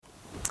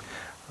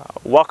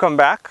Welcome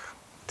back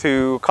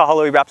to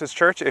Pauley Baptist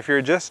Church. If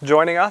you're just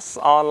joining us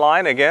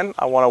online, again,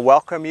 I want to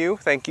welcome you.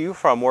 Thank you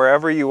from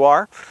wherever you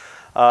are.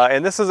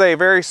 And this is a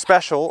very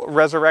special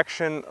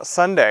Resurrection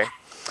Sunday.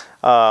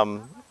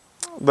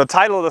 The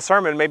title of the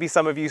sermon, maybe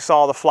some of you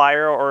saw the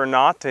flyer or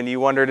not, and you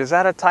wondered, is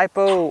that a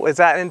typo? Is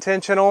that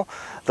intentional?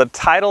 The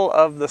title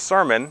of the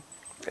sermon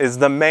is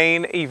The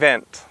Main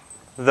Event.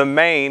 The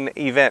Main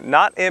Event.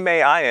 Not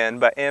M-A-I-N,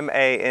 but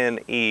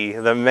M-A-N-E.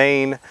 The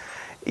Main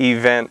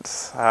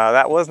Event.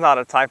 That was not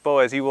a typo.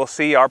 As you will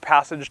see, our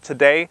passage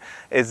today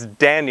is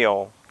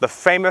Daniel, the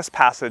famous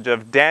passage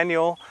of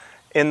Daniel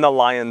in the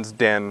lion's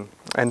den.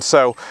 And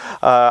so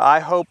I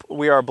hope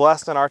we are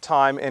blessed in our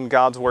time in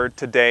God's Word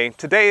today.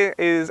 Today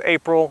is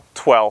April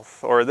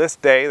 12th, or this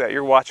day that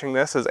you're watching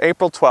this is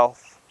April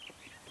 12th.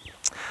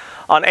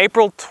 On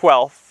April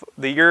 12th,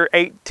 the year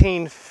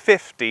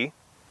 1850,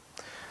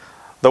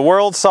 the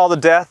world saw the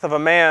death of a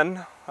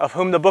man of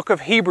whom the book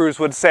of Hebrews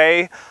would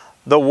say,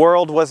 the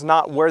world was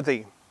not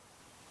worthy.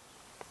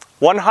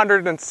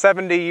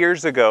 170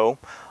 years ago,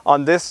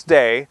 on this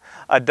day,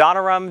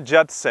 Adoniram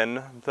Judson,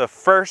 one of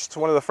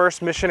the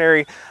first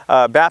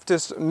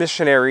Baptist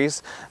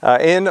missionaries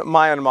in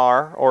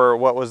Myanmar, or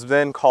what was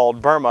then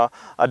called Burma,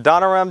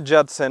 Adoniram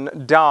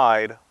Judson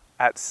died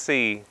at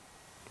sea,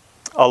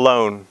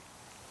 alone.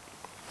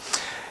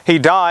 He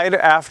died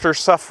after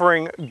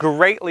suffering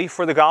greatly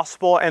for the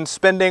gospel and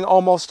spending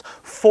almost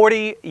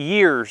 40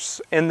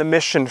 years in the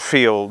mission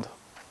field.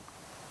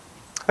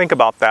 Think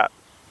about that.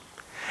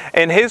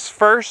 In his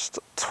first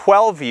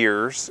 12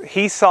 years,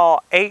 he saw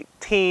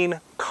 18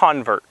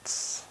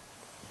 converts.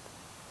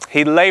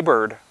 He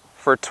labored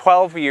for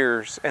 12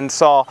 years and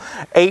saw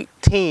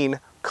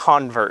 18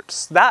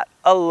 converts. That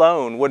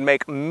alone would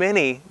make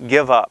many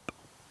give up,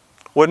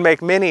 would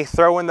make many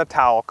throw in the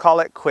towel, call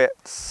it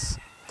quits.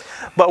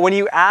 But when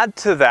you add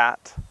to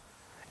that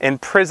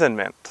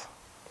imprisonment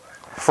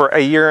for a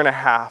year and a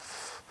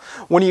half,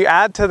 when you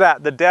add to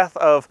that the death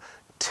of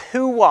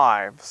 2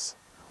 wives,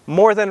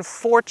 more than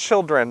 4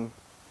 children,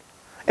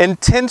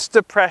 intense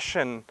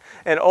depression,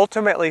 and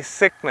ultimately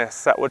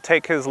sickness that would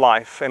take his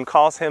life and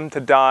cause him to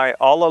die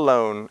all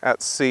alone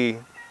at sea.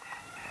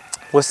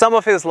 With some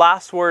of his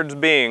last words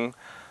being,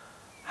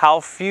 how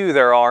few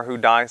there are who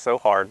die so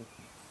hard.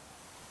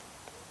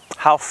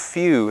 How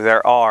few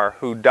there are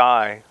who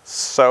die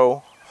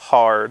so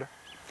hard.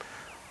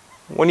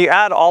 When you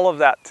add all of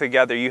that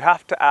together, you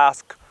have to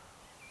ask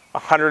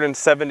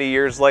 170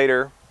 years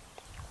later,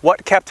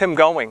 what kept him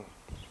going?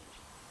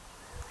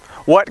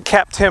 What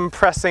kept him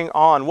pressing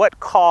on? What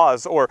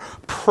cause or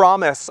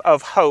promise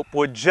of hope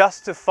would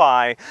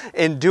justify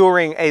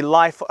enduring a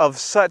life of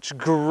such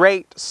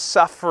great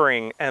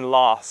suffering and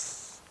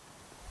loss?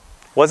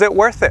 Was it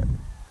worth it?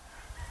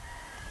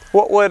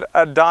 What would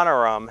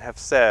Adoniram have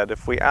said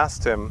if we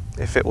asked him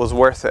if it was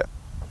worth it?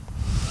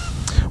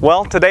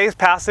 Well, today's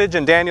passage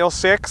in Daniel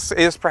 6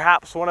 is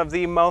perhaps one of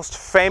the most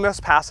famous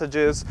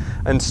passages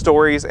and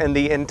stories in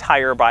the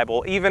entire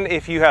Bible. Even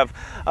if you have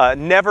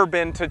never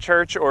been to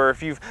church, or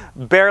if you've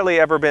barely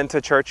ever been to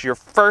church, your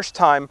first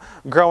time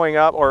growing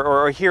up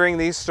or hearing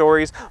these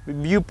stories,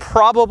 you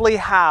probably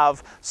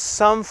have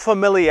some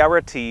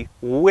familiarity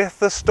with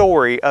the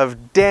story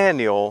of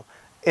Daniel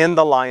in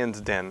the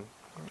lion's den.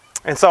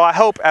 And so I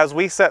hope as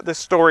we set this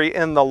story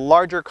in the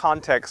larger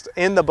context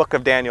in the book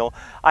of Daniel,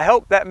 I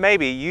hope that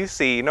maybe you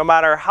see, no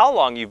matter how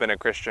long you've been a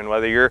Christian,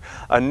 whether you're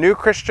a new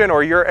Christian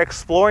or you're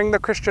exploring the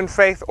Christian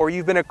faith or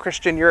you've been a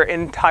Christian your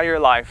entire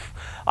life,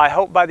 I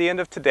hope by the end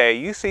of today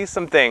you see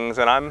some things,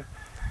 and I'm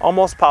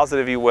almost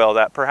positive you will,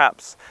 that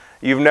perhaps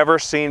you've never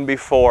seen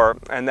before,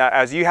 and that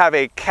as you have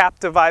a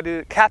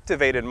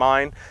captivated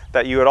mind,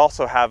 that you would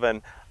also have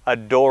an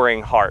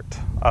adoring heart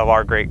of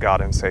our great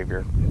God and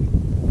Savior.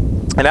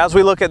 And as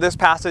we look at this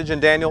passage in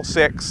Daniel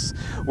 6,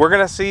 we're going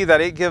to see that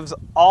it gives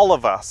all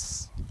of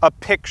us a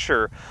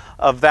picture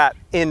of that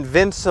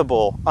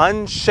invincible,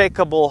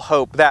 unshakable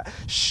hope, that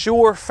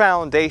sure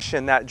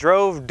foundation that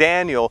drove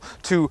Daniel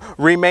to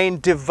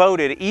remain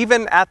devoted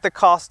even at the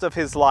cost of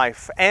his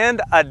life,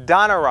 and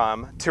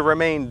Adoniram to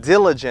remain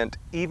diligent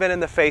even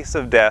in the face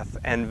of death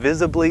and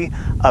visibly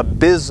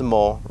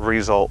abysmal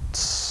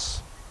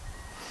results.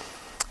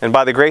 And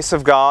by the grace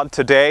of God,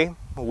 today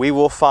we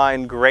will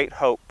find great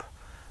hope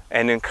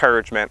and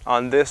encouragement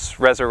on this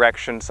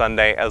Resurrection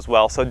Sunday as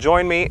well. So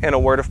join me in a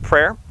word of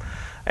prayer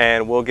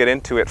and we'll get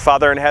into it.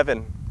 Father in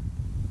heaven,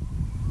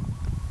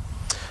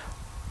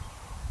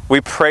 we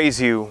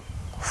praise you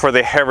for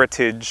the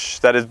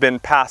heritage that has been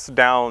passed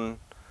down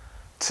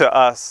to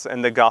us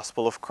in the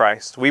gospel of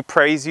Christ. We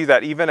praise you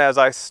that even as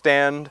I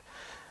stand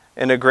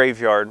in a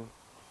graveyard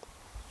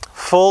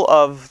full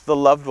of the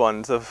loved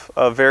ones of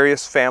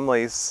various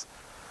families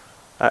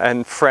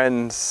and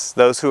friends,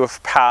 those who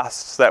have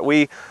passed, that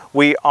we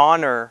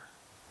honor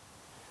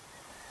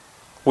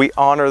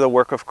the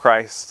work of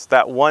Christ,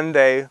 that one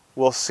day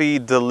we'll see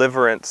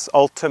deliverance,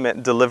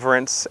 ultimate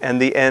deliverance, and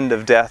the end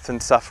of death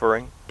and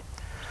suffering.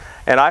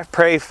 And I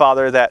pray,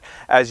 Father, that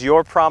as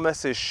your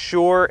promise is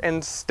sure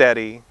and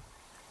steady,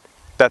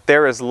 that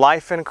there is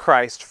life in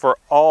Christ for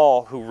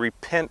all who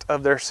repent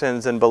of their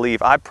sins and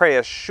believe. I pray,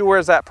 as sure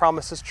as that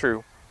promise is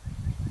true,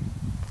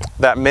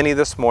 that many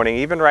this morning,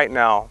 even right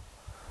now,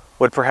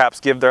 would perhaps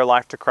give their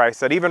life to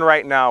Christ. That even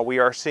right now we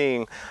are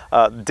seeing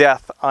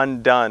death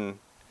undone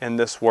in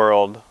this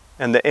world,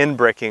 and the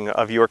inbreaking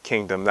of your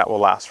kingdom that will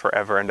last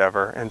forever and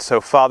ever. And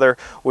so, Father,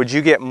 would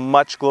you get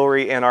much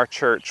glory in our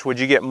church? Would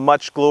you get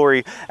much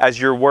glory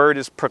as your word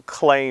is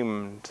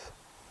proclaimed,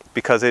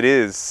 because it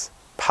is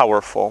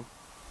powerful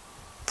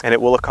and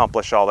it will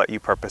accomplish all that you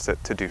purpose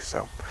it to do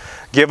so.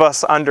 Give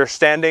us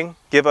understanding,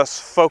 give us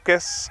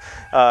focus,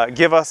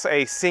 give us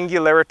a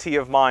singularity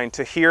of mind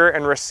to hear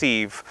and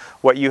receive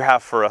what you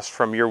have for us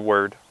from your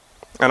word.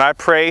 And I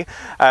pray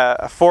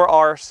for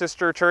our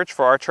sister church,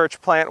 for our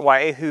church plant,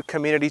 Wai'ehu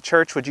Community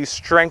Church, would you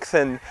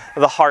strengthen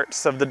the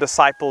hearts of the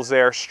disciples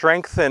there,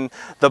 strengthen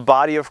the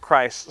body of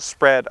Christ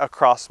spread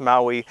across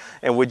Maui,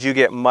 and would you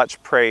get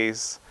much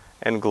praise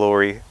and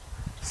glory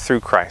through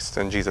Christ.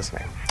 In Jesus'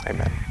 name,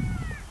 amen.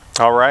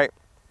 All right.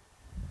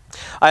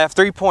 I have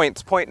 3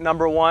 points. Point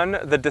number 1,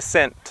 the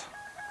descent.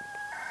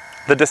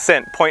 The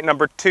descent. Point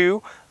number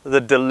 2,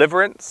 the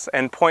deliverance.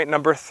 And point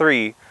number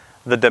 3,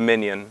 the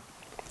dominion.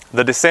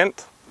 The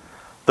descent,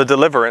 the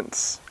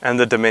deliverance, and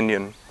the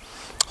dominion.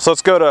 So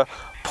let's go to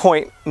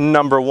point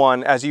number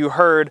 1. As you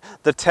heard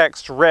the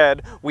text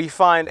read, we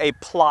find a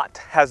plot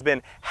has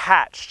been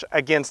hatched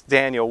against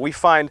Daniel. We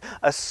find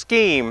a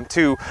scheme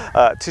to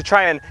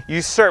try and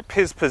usurp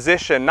his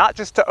position, not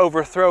just to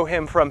overthrow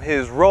him from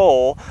his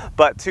role,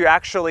 but to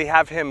actually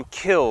have him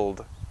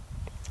killed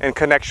in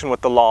connection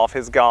with the law of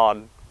his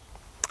God.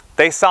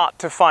 They sought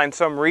to find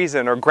some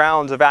reason or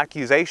grounds of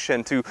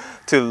accusation to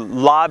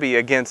lobby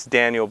against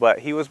Daniel, but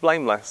he was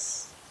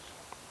blameless.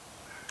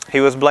 He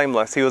was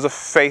blameless. He was a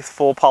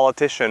faithful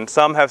politician.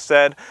 Some have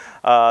said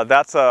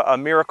that's a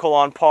miracle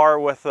on par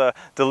with the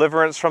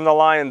deliverance from the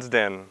lion's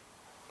den.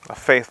 A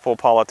faithful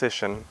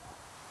politician.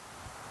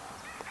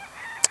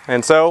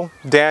 And so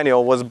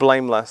Daniel was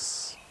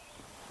blameless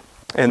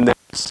in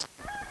this.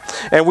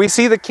 And we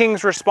see the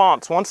king's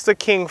response. Once the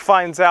king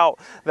finds out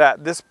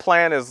that this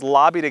plan is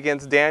lobbied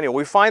against Daniel,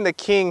 we find the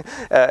king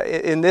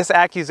in this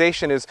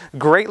accusation is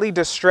greatly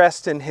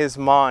distressed in his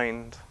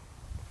mind.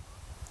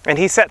 And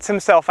he sets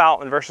himself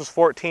out in verses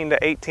 14 to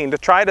 18 to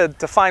try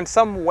to find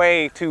some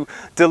way to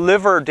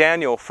deliver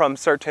Daniel from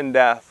certain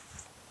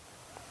death.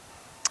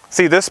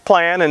 See, this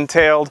plan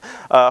entailed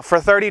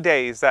for 30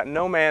 days that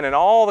no man in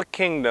all the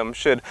kingdom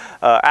should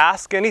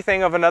ask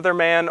anything of another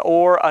man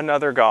or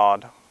another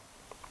god.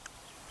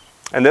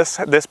 And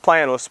this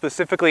plan was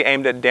specifically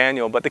aimed at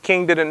Daniel, but the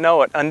king didn't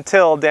know it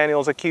until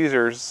Daniel's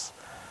accusers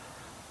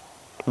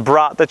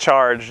brought the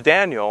charge.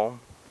 Daniel,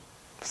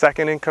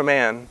 second in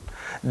command,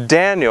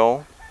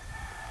 Daniel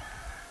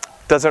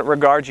doesn't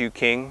regard you,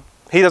 king.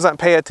 He doesn't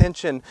pay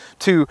attention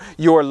to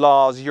your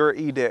laws, your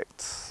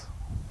edicts.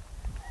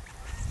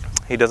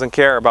 He doesn't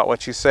care about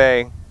what you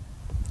say.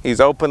 He's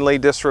openly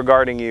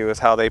disregarding you, is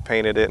how they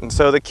painted it. And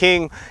so the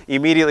king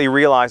immediately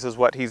realizes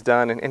what he's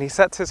done, and he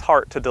sets his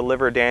heart to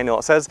deliver Daniel.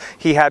 It says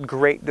he had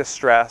great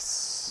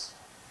distress.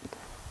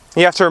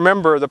 You have to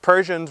remember, the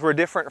Persians were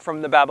different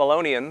from the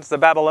Babylonians. The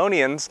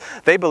Babylonians,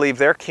 they believed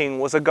their king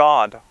was a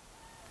god,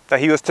 that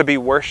he was to be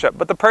worshipped.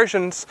 But the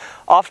Persians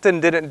often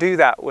didn't do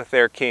that with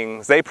their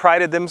kings. They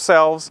prided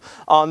themselves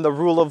on the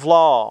rule of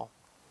law.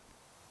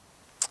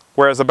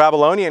 Whereas the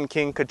Babylonian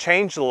king could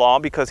change the law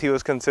because he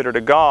was considered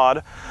a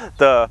god,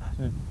 the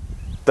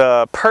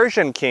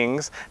Persian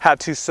kings had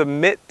to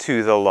submit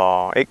to the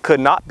law. It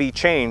could not be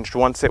changed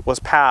once it was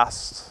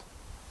passed.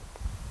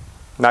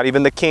 Not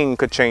even the king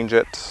could change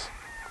it.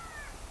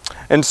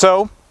 And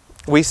so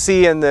we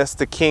see in this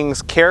the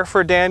king's care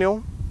for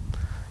Daniel.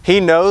 He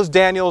knows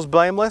Daniel's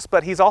blameless,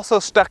 but he's also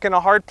stuck in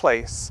a hard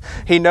place.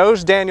 He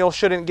knows Daniel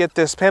shouldn't get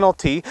this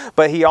penalty,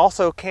 but he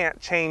also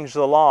can't change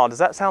the law. Does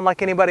that sound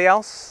like anybody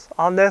else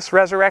on this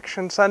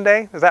Resurrection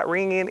Sunday? Does that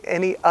ring in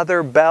any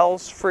other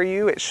bells for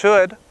you? It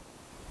should.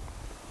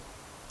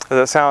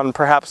 Does it sound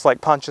perhaps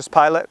like Pontius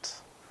Pilate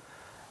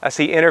as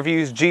he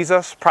interviews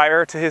Jesus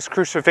prior to his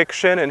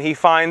crucifixion, and he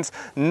finds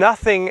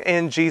nothing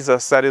in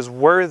Jesus that is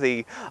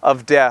worthy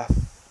of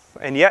death,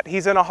 and yet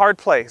he's in a hard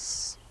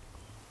place.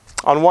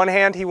 On one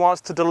hand, he wants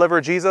to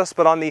deliver Jesus,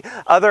 but on the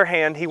other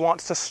hand, he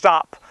wants to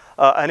stop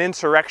an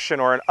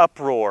insurrection or an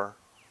uproar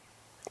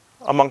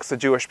amongst the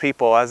Jewish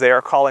people as they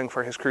are calling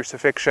for his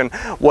crucifixion.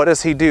 What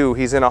does he do?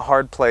 He's in a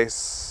hard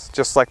place,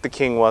 just like the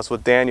king was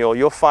with Daniel.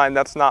 You'll find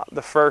that's not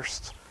the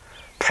first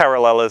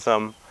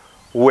parallelism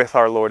with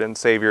our Lord and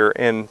Savior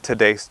in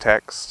today's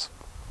text.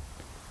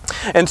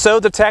 And so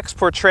the text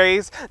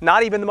portrays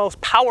not even the most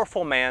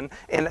powerful man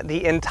in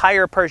the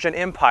entire Persian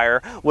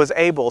Empire was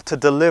able to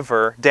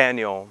deliver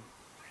Daniel.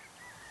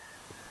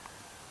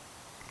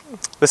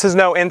 This is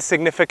no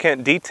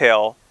insignificant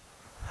detail.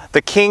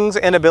 The king's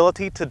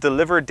inability to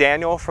deliver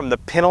Daniel from the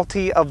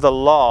penalty of the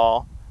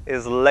law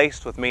is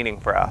laced with meaning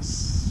for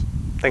us.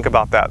 Think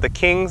about that. The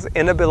king's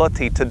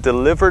inability to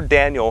deliver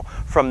Daniel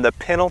from the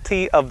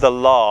penalty of the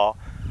law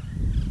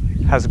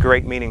has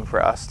great meaning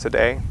for us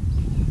today.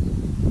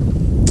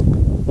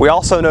 We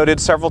also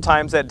noted several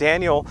times that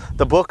Daniel,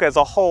 the book as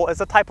a whole,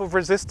 is a type of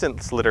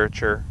resistance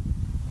literature.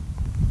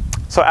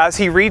 So as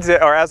he reads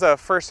it, or as a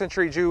first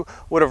century Jew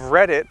would have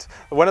read it,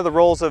 one of the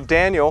roles of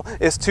Daniel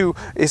is to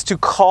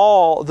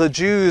call the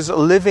Jews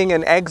living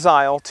in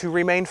exile to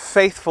remain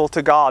faithful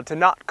to God, to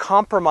not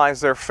compromise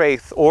their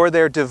faith or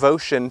their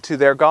devotion to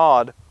their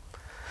God.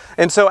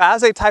 And so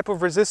as a type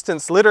of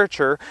resistance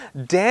literature,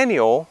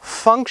 Daniel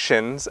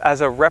functions as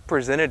a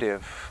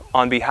representative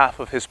on behalf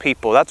of his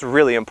people. That's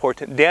really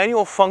important.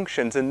 Daniel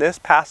functions in this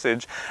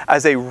passage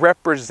as a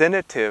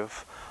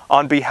representative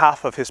on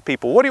behalf of his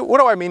people. What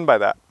do I mean by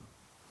that?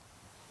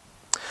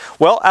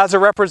 Well, as a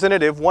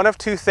representative, one of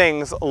two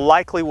things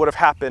likely would have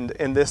happened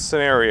in this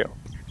scenario.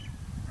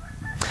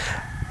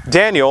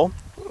 Daniel,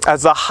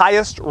 as the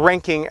highest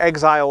ranking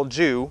exiled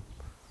Jew,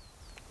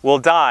 will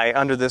die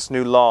under this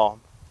new law.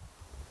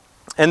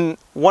 And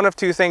one of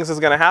two things is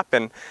going to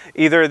happen.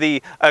 Either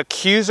the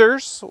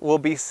accusers will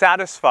be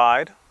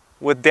satisfied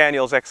with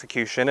Daniel's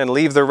execution and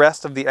leave the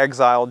rest of the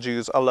exiled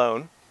Jews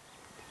alone.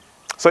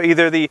 So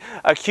either the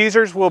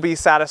accusers will be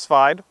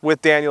satisfied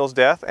with Daniel's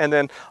death, and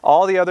then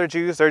all the other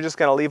Jews, they're just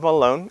going to leave him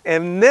alone.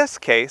 In this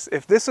case,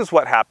 if this is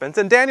what happens,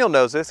 and Daniel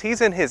knows this,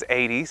 he's in his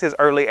 80s, his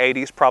early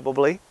 80s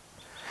probably.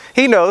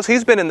 He knows,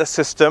 he's been in the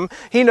system,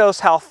 he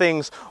knows how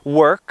things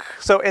work.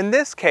 So in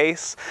this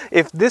case,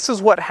 if this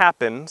is what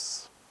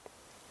happens,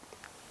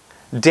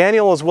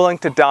 Daniel is willing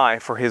to die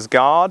for his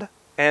God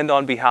and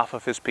on behalf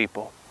of his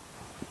people.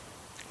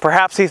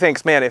 Perhaps he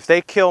thinks, man, if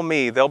they kill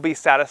me, they'll be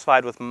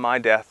satisfied with my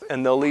death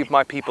and they'll leave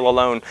my people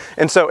alone.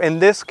 And so in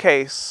this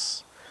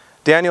case,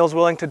 Daniel is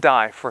willing to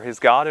die for his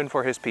God and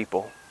for his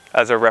people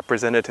as a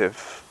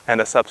representative and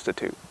a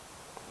substitute.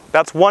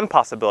 That's one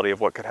possibility of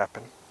what could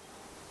happen.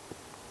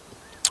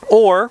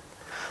 Or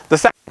the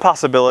second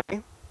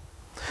possibility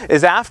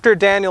is after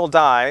Daniel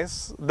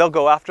dies, they'll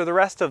go after the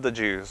rest of the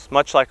Jews,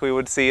 much like we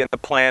would see in the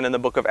plan in the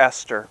book of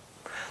Esther.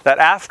 That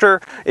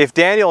after, if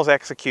Daniel's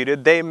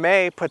executed, they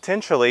may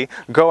potentially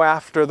go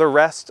after the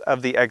rest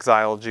of the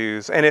exiled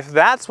Jews. And if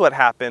that's what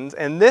happens,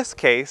 in this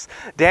case,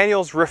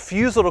 Daniel's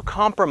refusal to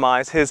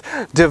compromise, his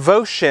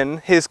devotion,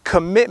 his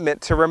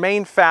commitment to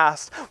remain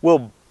fast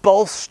will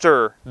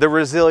bolster the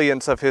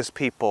resilience of his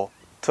people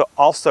to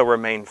also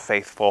remain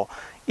faithful,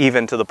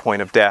 even to the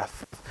point of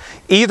death.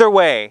 Either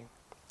way,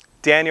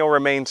 Daniel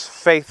remains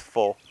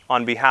faithful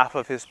on behalf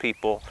of his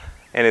people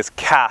and is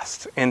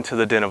cast into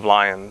the den of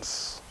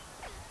lions.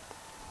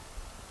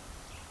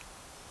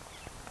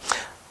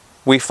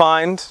 We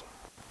find,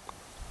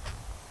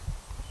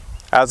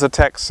 as the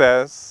text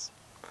says,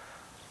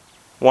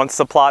 once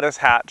the plot is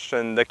hatched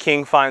and the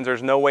king finds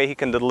there's no way he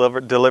can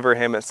deliver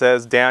him, it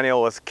says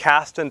Daniel was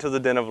cast into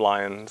the den of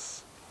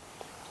lions.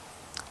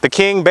 The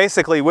king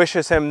basically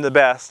wishes him the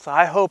best.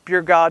 I hope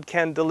your God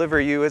can deliver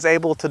you, is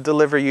able to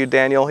deliver you,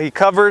 Daniel. He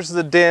covers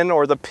the den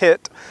or the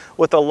pit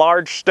with a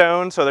large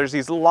stone. So there's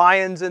these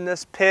lions in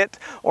this pit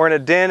or in a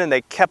den, and they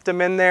kept him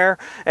in there.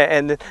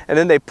 And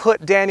then they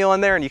put Daniel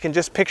in there, and you can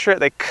just picture it.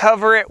 They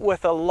cover it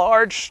with a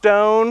large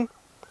stone.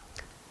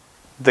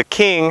 The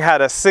king had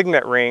a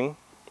signet ring,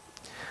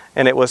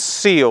 and it was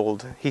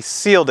sealed. He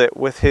sealed it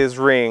with his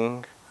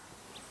ring.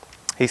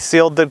 He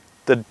sealed the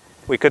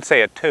we could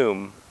say a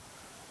tomb.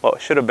 Well,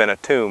 it should have been a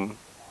tomb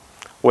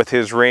with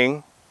his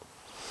ring.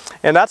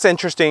 And that's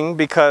interesting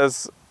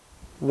because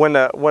when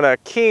a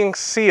king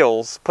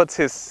puts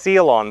his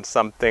seal on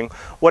something,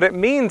 what it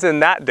means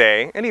in that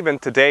day, and even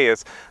today,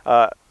 is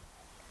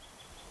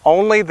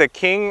only the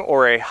king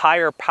or a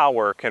higher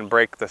power can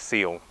break the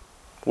seal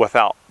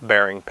without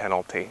bearing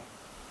penalty.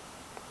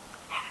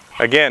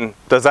 Again,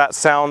 does that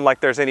sound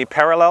like there's any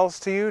parallels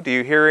to you? Do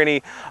you hear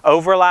any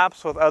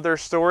overlaps with other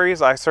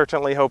stories? I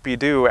certainly hope you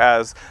do,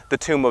 as the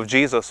tomb of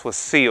Jesus was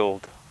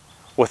sealed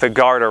with a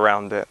guard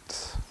around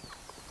it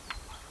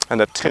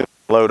and a tomb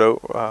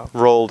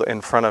rolled in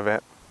front of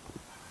it.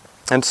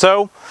 And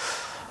so,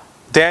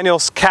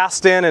 Daniel's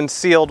cast in and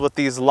sealed with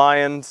these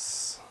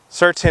lions.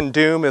 Certain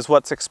doom is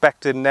what's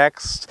expected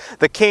next.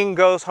 The king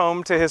goes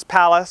home to his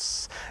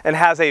palace and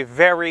has a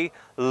very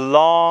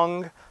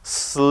long,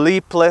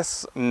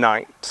 sleepless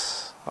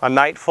night. A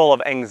night full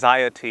of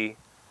anxiety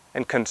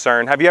and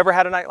concern. Have you ever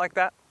had a night like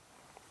that?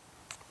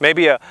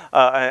 Maybe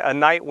a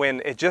night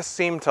when it just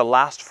seemed to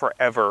last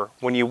forever.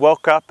 When you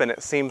woke up and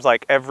it seems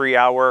like every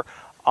hour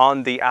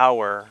on the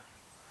hour,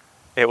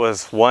 it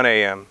was 1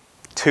 a.m.,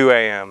 2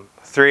 a.m.,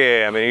 3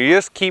 a.m. and you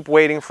just keep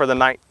waiting for the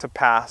night to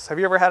pass. Have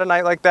you ever had a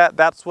night like that?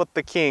 That's what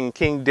the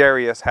King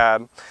Darius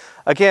had.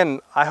 Again,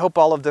 I hope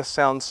all of this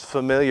sounds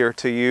familiar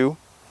to you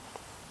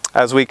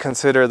as we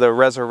consider the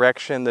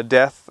resurrection, the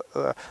death,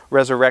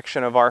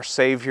 resurrection of our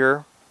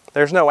Savior.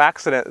 There's no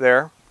accident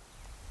there.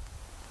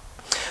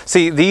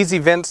 See, these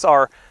events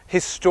are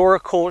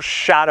historical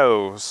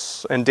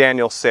shadows in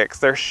Daniel 6.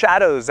 They're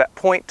shadows that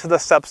point to the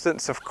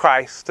substance of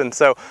Christ. And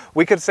so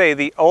we could say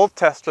the Old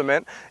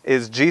Testament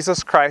is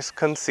Jesus Christ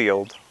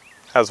concealed,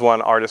 as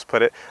one artist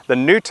put it. The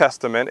New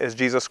Testament is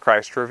Jesus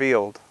Christ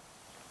revealed.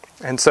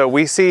 And so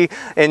we see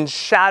in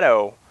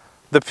shadow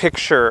the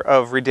picture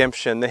of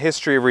redemption, the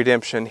history of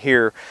redemption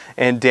here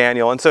in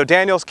Daniel. And so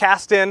Daniel's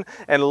cast in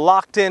and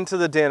locked into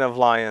the den of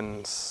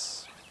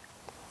lions.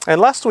 And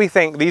lest we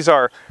think these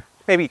are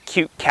maybe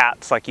cute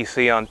cats like you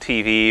see on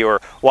TV or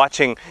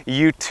watching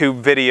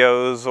YouTube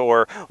videos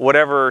or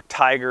whatever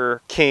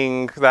Tiger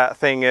King that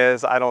thing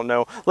is, I don't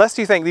know. Lest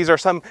you think these are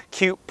some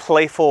cute,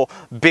 playful,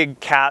 big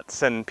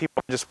cats and people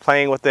are just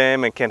playing with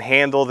them and can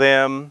handle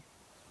them.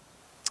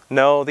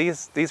 No,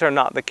 these are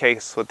not the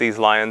case with these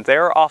lions. They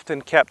are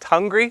often kept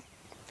hungry,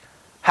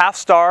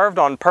 half-starved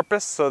on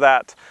purpose so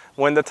that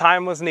when the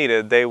time was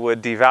needed, they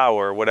would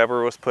devour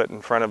whatever was put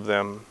in front of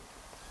them.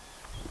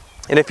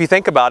 And if you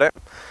think about it,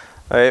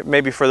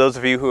 maybe for those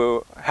of you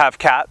who have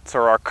cats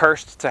or are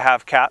cursed to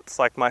have cats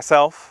like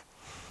myself,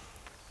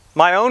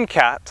 my own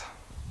cat,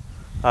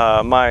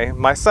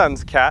 my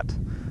son's cat,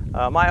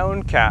 my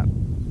own cat,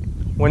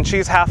 when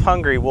she's half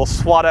hungry, will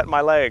swat at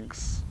my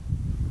legs.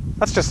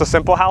 That's just a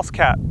simple house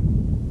cat.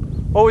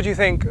 What would you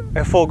think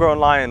a full-grown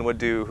lion would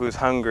do who's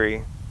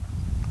hungry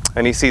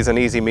and he sees an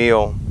easy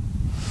meal?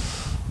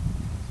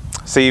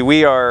 See,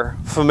 we are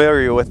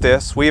familiar with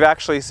this. We've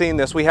actually seen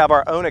this. We have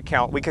our own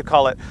account. We could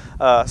call it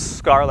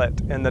Scarlet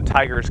in the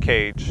Tiger's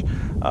Cage.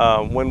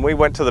 When we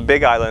went to the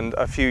Big Island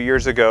a few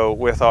years ago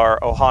with our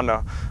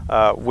Ohana,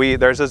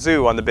 there's a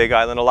zoo on the Big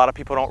Island. A lot of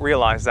people don't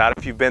realize that.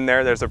 If you've been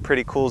there, there's a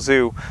pretty cool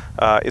zoo.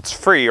 It's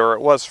free, or it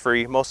was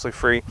free, mostly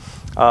free.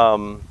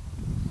 And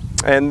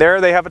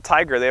there they have a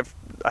tiger. They have,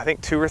 I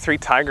think, 2 or 3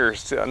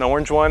 tigers, an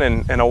orange one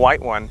and a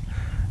white one.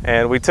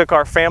 And we took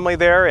our family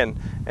there,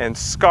 and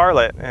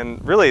Scarlet,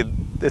 and really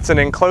it's an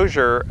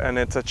enclosure and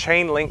it's a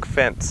chain link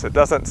fence. It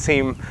doesn't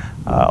seem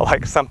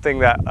like something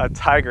that a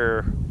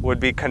tiger would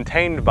be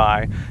contained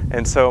by.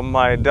 And so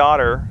my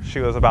daughter, she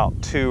was about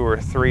 2 or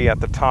 3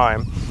 at the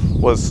time,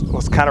 was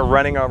kind of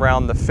running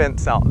around the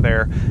fence out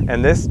there,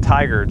 and this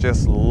tiger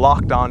just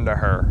locked onto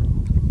her.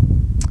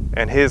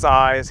 And his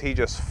eyes, he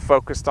just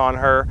focused on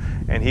her,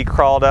 and he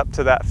crawled up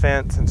to that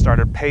fence and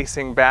started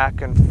pacing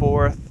back and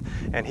forth.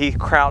 And he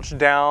crouched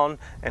down,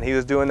 and he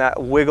was doing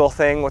that wiggle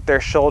thing with their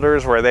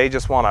shoulders where they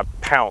just want to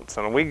pounce.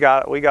 And we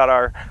got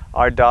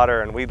our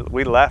daughter, and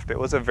we left. It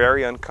was a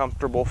very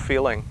uncomfortable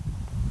feeling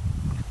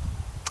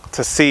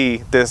to see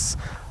this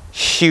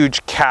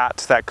huge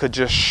cat that could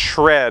just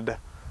shred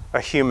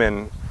a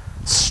human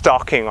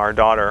stalking our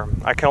daughter.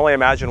 I can only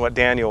imagine what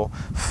Daniel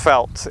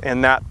felt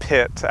in that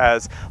pit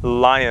as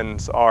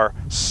lions are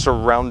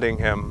surrounding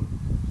him.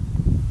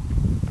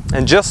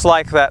 And just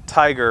like that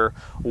tiger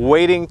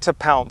waiting to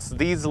pounce,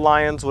 these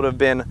lions would have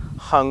been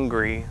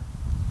hungry.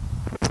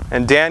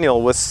 And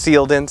Daniel was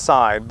sealed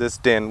inside this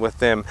den with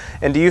them.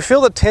 And do you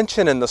feel the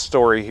tension in the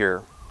story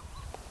here?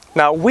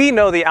 Now, we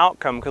know the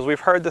outcome because we've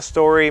heard the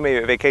story maybe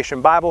at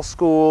vacation Bible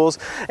schools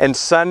and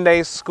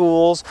Sunday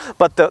schools,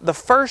 but the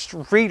first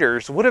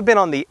readers would have been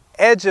on the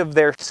edge of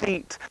their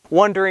seat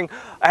wondering,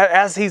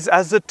 as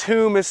the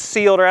tomb is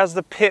sealed or as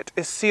the pit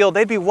is sealed,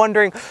 they'd be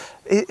wondering,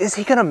 is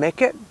he going to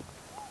make it?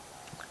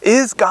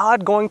 Is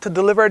God going to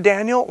deliver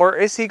Daniel, or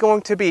is he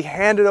going to be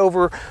handed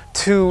over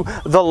to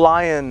the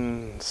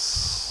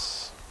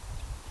lions?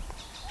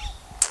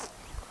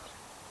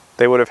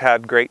 They would have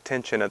had great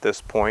tension at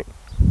this point.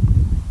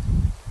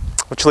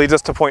 Which leads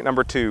us to point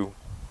number 2,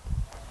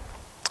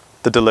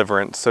 the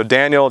deliverance. So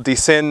Daniel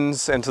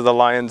descends into the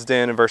lion's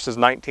den. In verses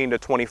 19 to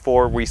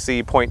 24, we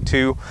see point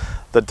 2,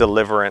 the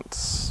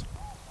deliverance.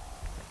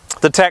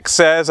 The text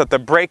says, at the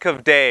break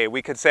of day,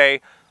 we could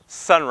say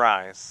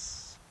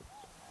sunrise.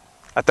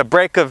 At the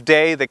break of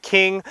day, the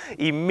king,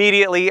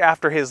 immediately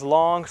after his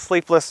long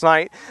sleepless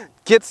night,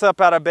 gets up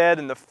out of bed,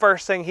 and the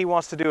first thing he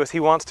wants to do is he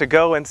wants to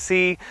go and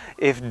see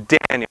if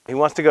he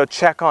wants to go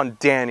check on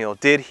Daniel.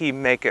 Did he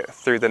make it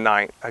through the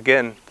night?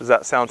 Again, does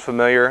that sound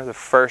familiar? The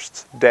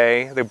first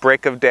day, the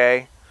break of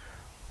day.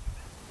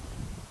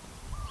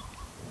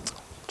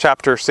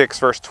 Chapter 6,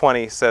 verse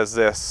 20 says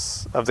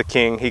this of the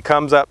king. He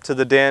comes up to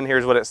the den.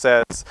 Here's what it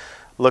says.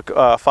 Look,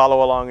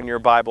 follow along in your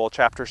Bible,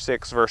 chapter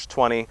 6, verse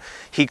 20.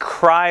 He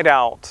cried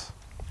out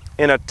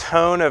in a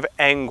tone of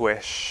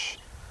anguish.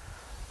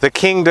 The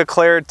king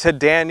declared to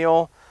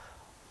Daniel,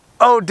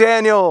 "O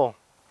Daniel,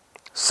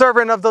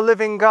 servant of the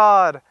living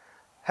God,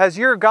 has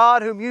your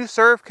God whom you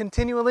serve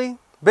continually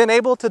been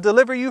able to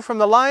deliver you from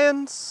the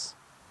lions?"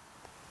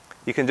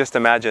 You can just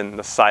imagine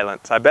the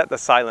silence. I bet the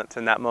silence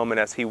in that moment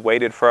as he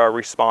waited for a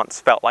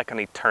response felt like an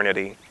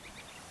eternity.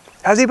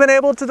 Has he been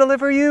able to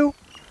deliver you?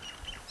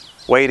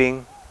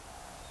 Waiting.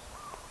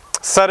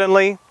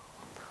 Suddenly,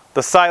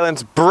 the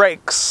silence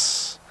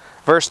breaks.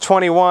 Verse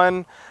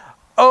 21,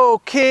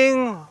 "O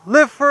king,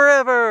 live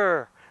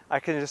forever." I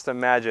can just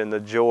imagine the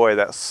joy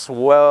that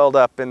swelled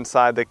up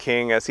inside the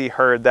king as he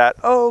heard that.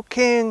 "O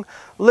king,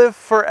 live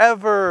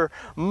forever.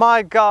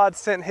 My God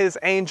sent his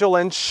angel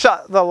and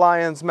shut the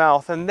lion's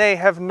mouth, and they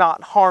have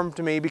not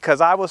harmed me because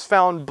I was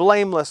found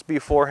blameless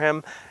before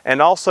him,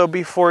 and also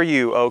before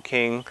you, O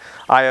king.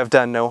 I have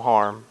done no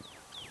harm."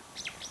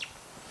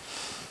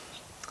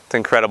 It's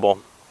incredible.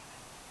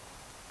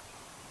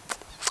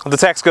 The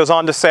text goes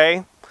on to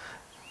say,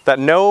 that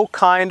no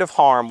kind of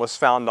harm was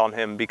found on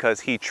him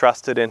because he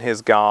trusted in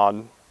his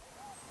God.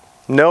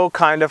 No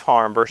kind of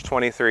harm, verse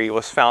 23,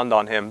 was found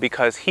on him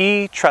because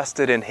he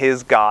trusted in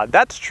his God.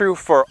 That's true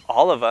for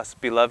all of us,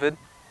 beloved.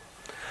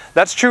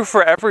 That's true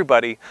for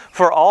everybody.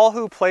 For all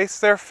who place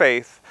their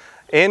faith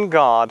in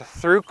God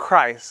through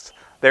Christ,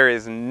 there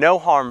is no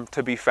harm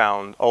to be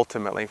found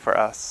ultimately for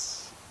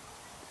us.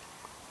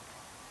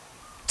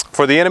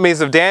 For the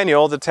enemies of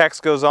Daniel, the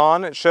text goes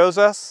on, it shows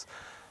us,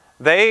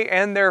 they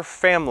and their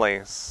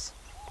families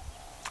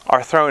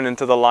are thrown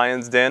into the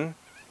lion's den,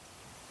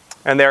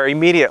 and they're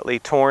immediately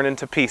torn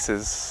into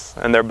pieces,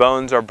 and their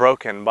bones are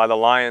broken by the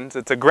lions.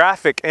 It's a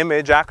graphic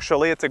image,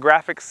 actually. It's a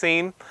graphic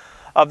scene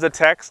of the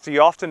text.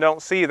 You often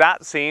don't see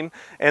that scene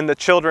in the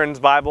children's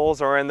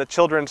Bibles or in the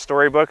children's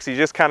storybooks. You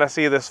just kind of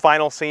see this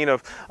final scene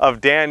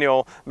of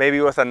Daniel,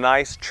 maybe with a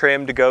nice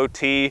trimmed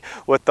goatee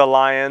with the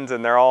lions,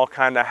 and they're all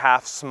kind of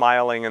half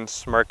smiling and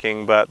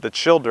smirking. But the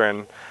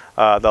children,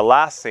 the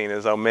last scene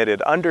is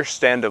omitted.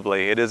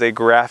 Understandably, it is a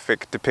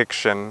graphic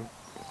depiction.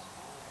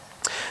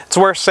 It's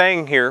worth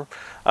saying here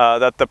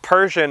that the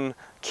Persian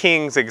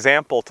king's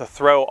example to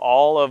throw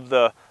all of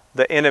the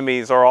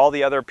enemies or all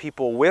the other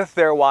people with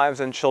their wives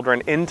and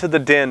children into the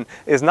den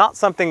is not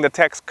something the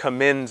text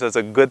commends as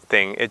a good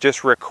thing. It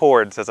just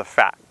records as a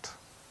fact.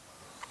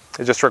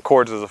 It just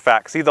records as a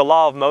fact. See, the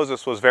law of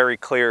Moses was very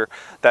clear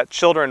that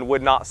children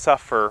would not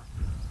suffer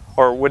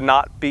or would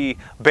not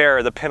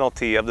bear the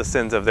penalty of the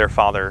sins of their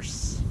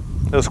fathers.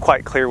 It was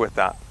quite clear with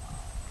that.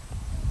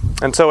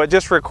 And so it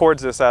just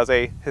records this as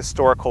a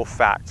historical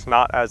fact,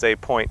 not as a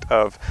point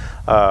of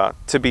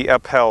to be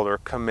upheld or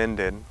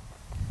commended.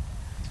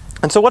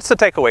 And so what's the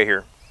takeaway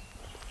here?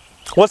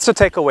 What's the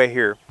takeaway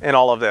here in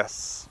all of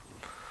this?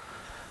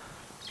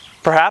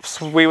 Perhaps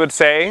we would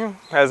say,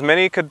 as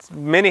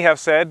many have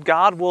said,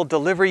 God will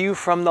deliver you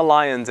from the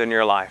lions in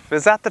your life.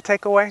 Is that the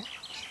takeaway?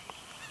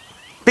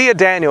 Be a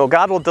Daniel.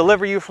 God will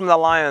deliver you from the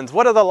lions.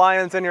 What are the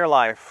lions in your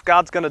life?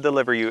 God's going to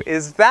deliver you.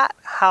 Is that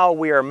how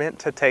we are meant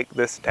to take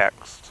this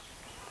text?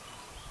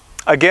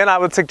 Again, I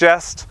would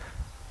suggest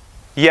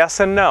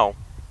yes and no.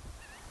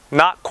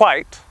 Not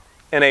quite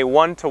in a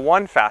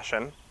one-to-one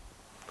fashion,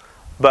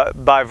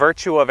 but by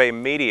virtue of a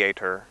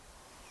mediator.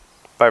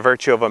 By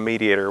virtue of a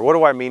mediator. What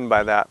do I mean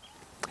by that?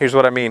 Here's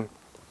what I mean.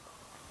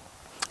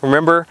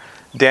 Remember,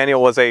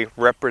 Daniel was a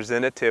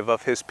representative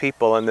of his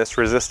people in this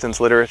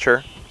resistance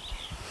literature.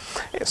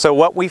 So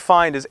what we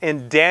find is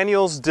in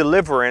Daniel's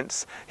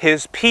deliverance,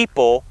 his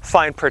people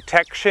find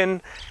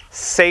protection,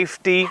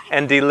 safety,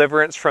 and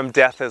deliverance from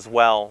death as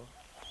well.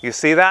 You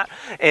see that?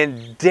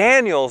 In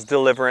Daniel's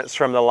deliverance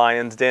from the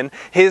lion's den,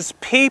 his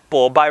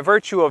people, by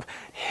virtue of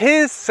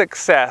his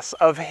success,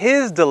 of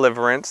his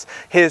deliverance,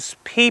 his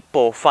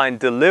people find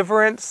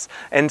deliverance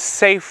and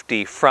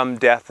safety from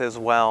death as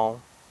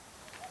well.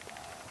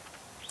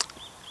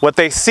 What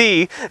they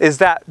see is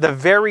that the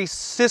very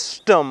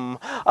system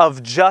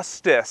of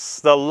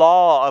justice, the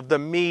law of the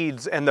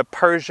Medes and the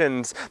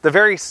Persians, the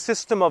very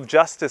system of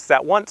justice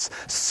that once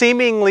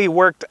seemingly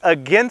worked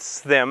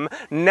against them,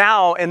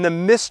 now in the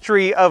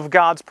mystery of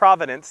God's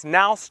providence,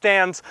 now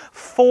stands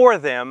for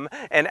them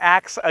and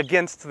acts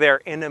against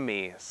their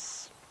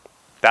enemies.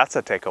 That's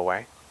a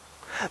takeaway.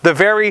 The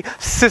very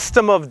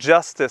system of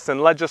justice and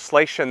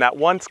legislation that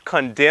once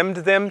condemned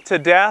them to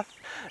death,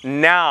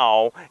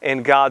 now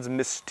in God's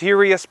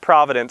mysterious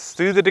providence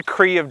through the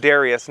decree of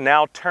Darius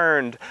now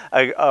turned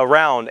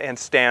around and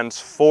stands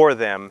for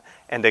them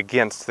and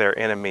against their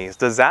enemies.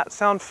 Does that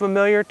sound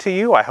familiar to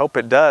you? I hope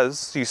it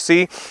does. You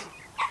see,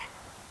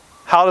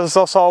 how does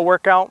this all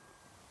work out?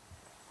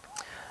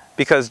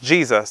 Because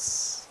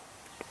Jesus,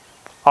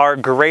 our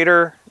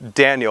greater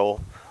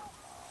Daniel,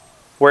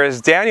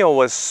 whereas Daniel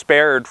was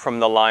spared from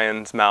the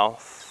lion's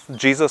mouth,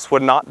 Jesus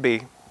would not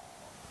be.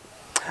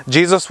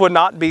 Jesus would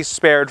not be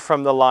spared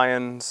from the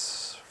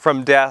lions,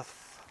 from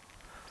death.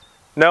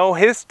 No,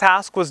 his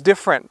task was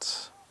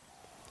different.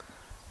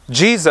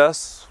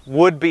 Jesus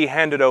would be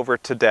handed over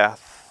to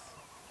death.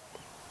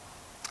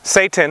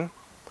 Satan,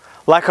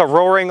 like a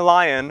roaring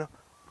lion,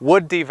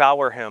 would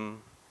devour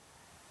him.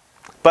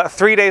 But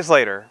 3 days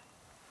later,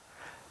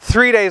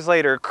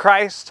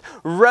 Christ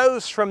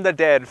rose from the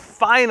dead,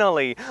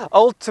 finally,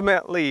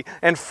 ultimately,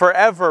 and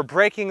forever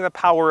breaking the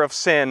power of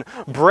sin,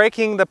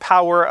 breaking the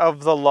power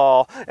of the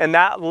law. And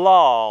that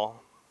law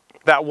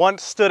that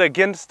once stood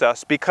against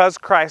us, because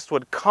Christ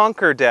would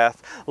conquer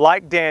death,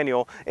 like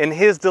Daniel, in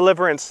his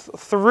deliverance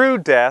through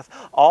death,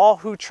 all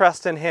who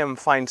trust in him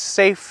find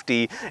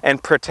safety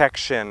and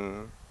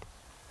protection.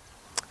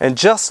 And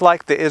just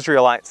like the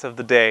Israelites of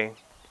the day,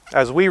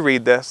 as we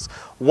read this,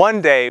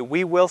 one day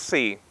we will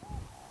see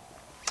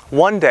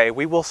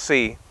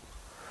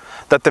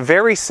that the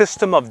very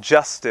system of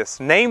justice,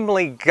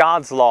 namely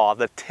God's law,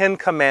 the 10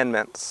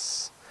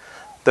 Commandments,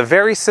 the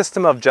very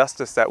system of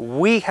justice that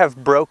we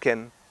have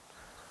broken,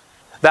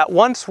 that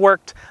once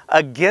worked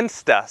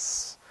against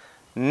us,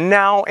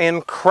 now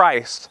in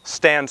Christ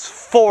stands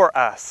for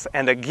us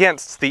and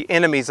against the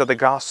enemies of the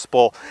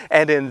gospel.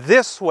 And in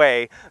this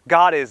way,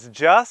 God is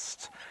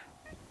just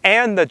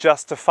and the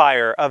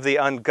justifier of the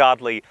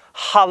ungodly.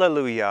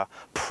 Hallelujah.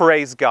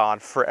 Praise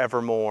God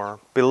forevermore.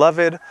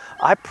 Beloved,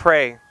 I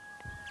pray,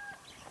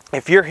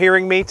 if you're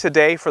hearing me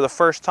today for the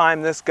first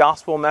time, this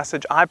gospel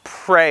message, I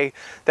pray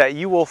that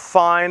you will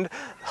find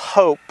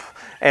hope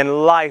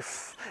and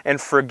life and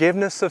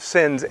forgiveness of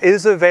sins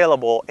is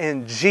available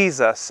in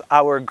Jesus,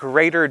 our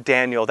greater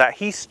Daniel, that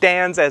he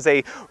stands as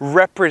a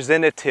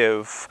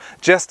representative,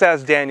 just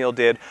as Daniel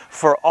did,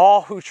 for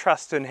all who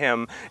trust in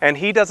him. And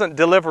he doesn't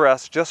deliver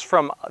us just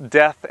from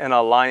death in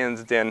a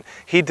lion's den.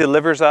 He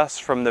delivers us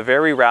from the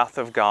very wrath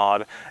of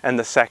God and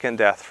the second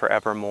death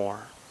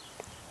forevermore.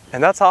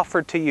 And that's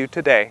offered to you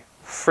today,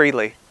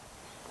 freely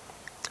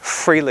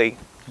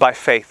by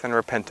faith and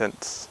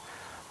repentance.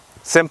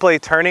 Simply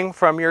turning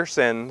from your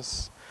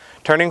sins,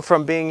 turning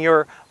from being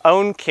your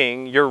own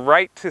king, your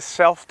right to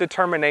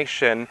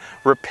self-determination,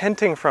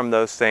 repenting from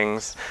those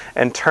things,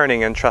 and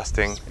turning and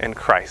trusting in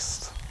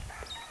Christ.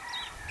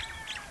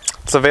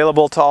 It's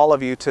available to all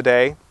of you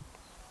today.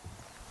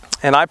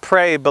 And I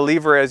pray,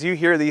 believer, as you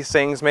hear these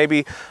things,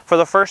 maybe for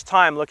the first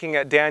time looking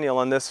at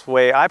Daniel in this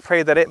way, I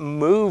pray that it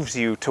moves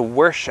you to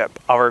worship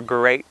our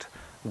great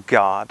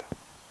God.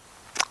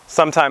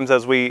 Sometimes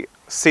as we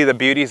see the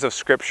beauties of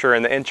Scripture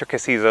and the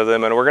intricacies of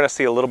them, and we're going to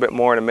see a little bit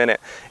more in a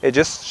minute, it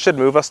just should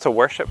move us to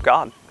worship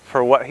God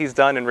for what he's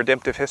done in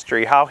redemptive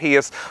history, how he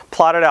has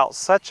plotted out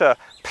such a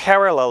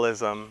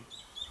parallelism.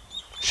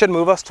 It should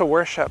move us to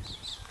worship,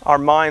 our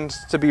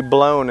minds to be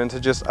blown and to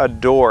just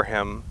adore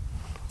him.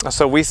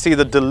 So we see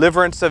the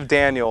deliverance of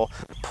Daniel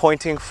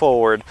pointing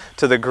forward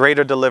to the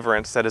greater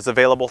deliverance that is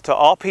available to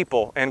all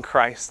people in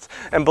Christ.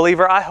 And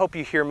believer, I hope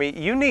you hear me.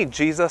 You need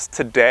Jesus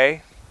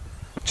today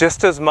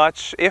just as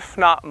much, if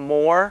not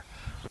more,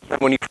 than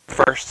when you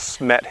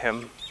first met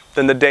him,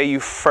 than the day you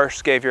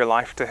first gave your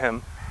life to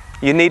him.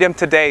 You need him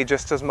today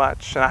just as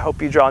much, and I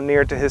hope you draw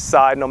near to his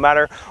side no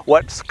matter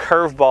what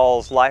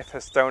curveballs life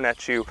has thrown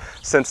at you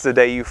since the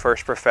day you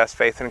first professed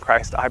faith in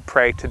Christ. I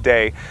pray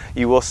today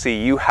you will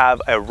see you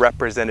have a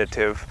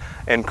representative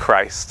in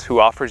Christ who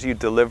offers you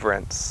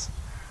deliverance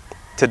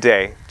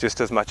today just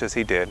as much as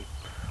he did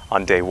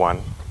on day one.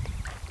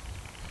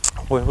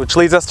 Which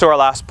leads us to our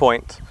last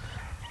point.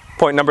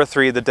 Point number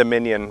 3, the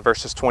dominion,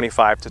 verses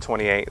 25 to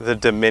 28, the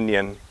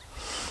dominion.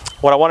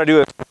 What I want to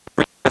do is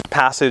read this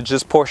passage.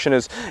 This portion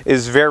is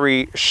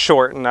very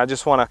short, and I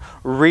just want to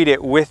read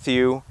it with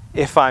you,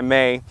 if I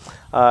may.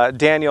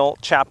 Daniel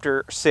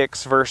chapter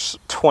 6, verse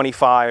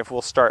 25.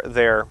 We'll start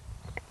there.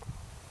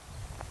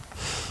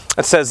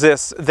 It says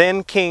this: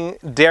 Then King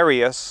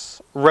Darius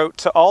wrote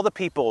to all the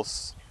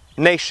peoples,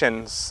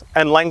 nations,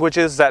 and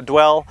languages that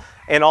dwell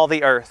in all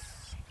the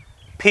earth,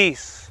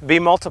 peace be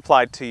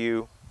multiplied to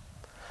you.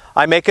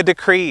 I make a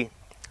decree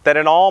that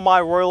in all my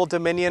royal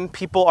dominion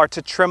people are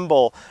to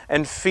tremble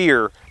and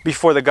fear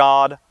before the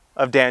God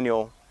of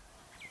Daniel.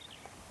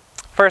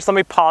 First, let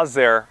me pause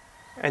there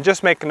and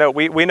just make a note.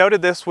 We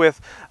noted this with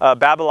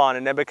Babylon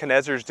and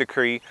Nebuchadnezzar's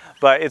decree,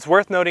 but it's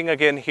worth noting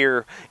again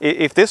here.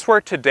 If this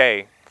were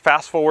today,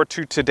 fast forward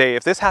to today,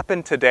 if this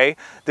happened today,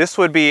 this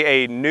would be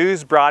a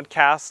news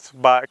broadcast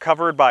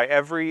covered by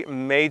every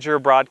major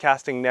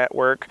broadcasting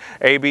network: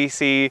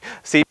 ABC,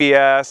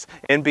 CBS,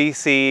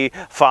 NBC,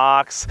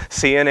 Fox,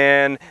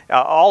 CNN,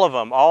 all of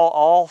them.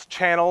 All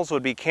channels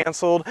would be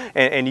canceled,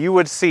 and you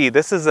would see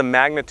this is the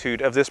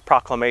magnitude of this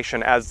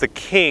proclamation as the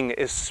king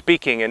is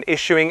speaking and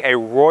issuing a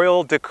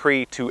royal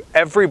decree to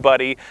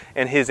everybody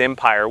in his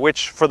empire,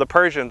 which for the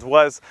Persians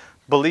was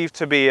believed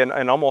to be,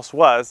 and almost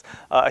was,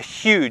 a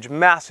huge,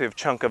 massive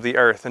chunk of the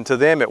earth. And to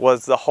them, it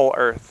was the whole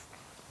earth.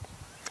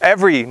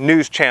 Every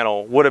news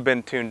channel would have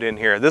been tuned in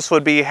here. This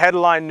would be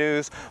headline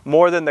news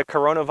more than the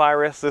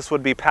coronavirus. This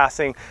would be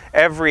passing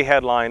every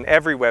headline,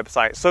 every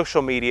website,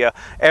 social media,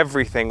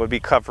 everything would be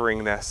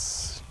covering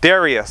this.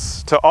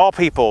 Darius, to all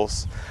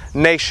peoples,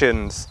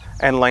 nations,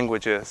 and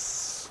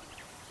languages.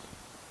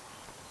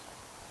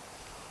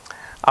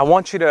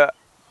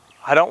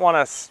 I don't want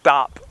to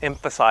stop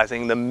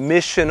emphasizing the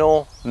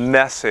missional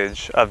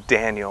message of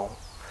Daniel.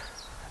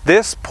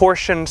 This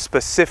portion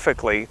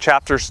specifically,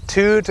 chapters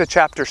 2 to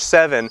chapter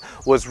 7,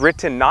 was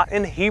written not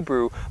in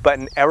Hebrew, but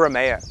in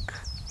Aramaic.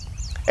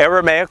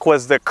 Aramaic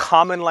was the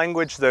common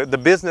language, the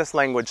business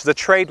language, the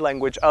trade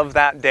language of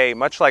that day,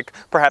 much like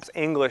perhaps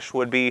English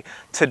would be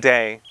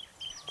today.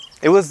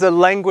 It was the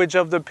language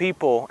of the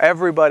people.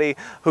 Everybody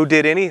who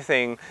did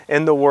anything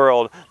in the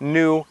world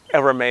knew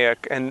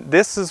Aramaic. And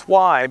this is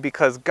why,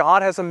 because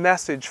God has a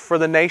message for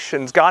the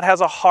nations. God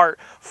has a heart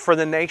for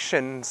the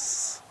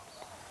nations.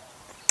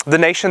 The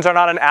nations are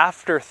not an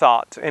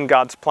afterthought in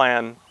God's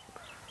plan.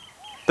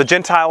 The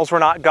Gentiles were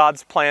not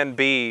God's plan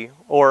B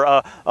or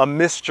a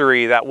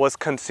mystery that was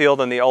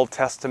concealed in the Old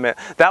Testament.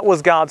 That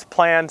was God's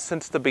plan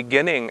since the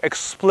beginning,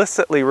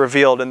 explicitly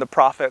revealed in the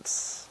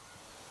prophets.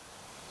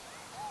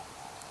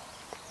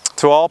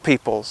 To all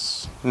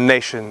peoples,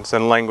 nations,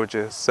 and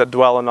languages that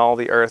dwell in all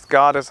the earth.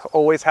 God has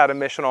always had a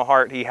missional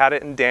heart. He had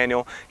it in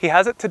Daniel. He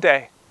has it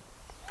today.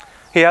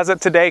 He has it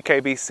today,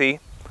 KBC.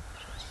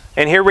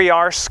 And here we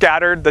are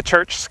scattered, the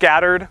church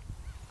scattered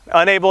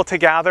Unable to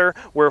gather,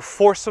 we're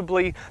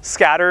forcibly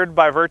scattered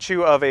by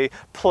virtue of a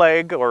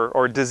plague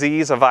or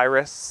disease, a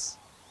virus.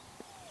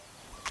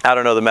 I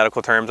don't know the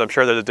medical terms. I'm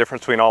sure there's a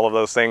difference between all of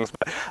those things.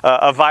 But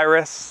a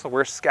virus,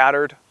 we're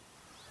scattered.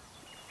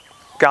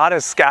 God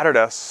has scattered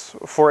us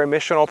for a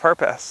missional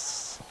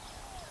purpose,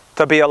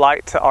 to be a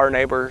light to our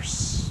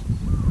neighbors,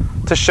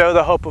 to show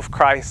the hope of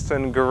Christ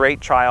in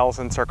great trials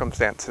and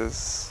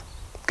circumstances.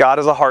 God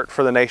has a heart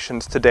for the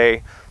nations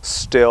today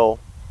still.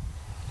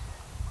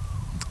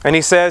 And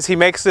he says, he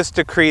makes this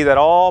decree that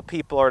all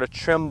people are to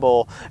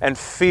tremble and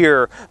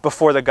fear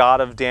before the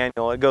God of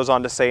Daniel. It goes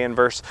on to say in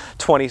verse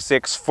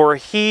 26, for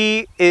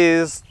he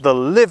is the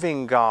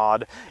living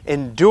God,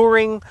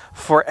 enduring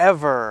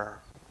forever.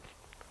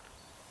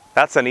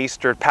 That's an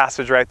Easter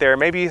passage right there.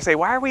 Maybe you say,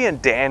 why are we in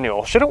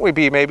Daniel? Shouldn't we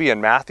be maybe in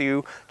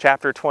Matthew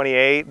chapter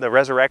 28, the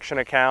resurrection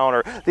account,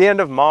 or the end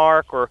of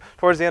Mark, or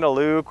towards the end of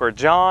Luke, or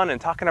John, and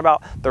talking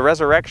about the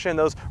resurrection,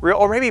 those real,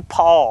 or maybe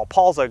Paul.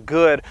 Paul's a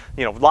good,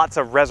 lots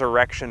of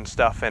resurrection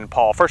stuff in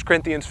Paul. 1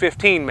 Corinthians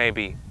 15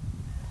 maybe.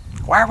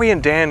 Why are we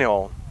in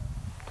Daniel?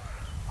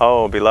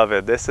 Oh,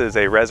 beloved, this is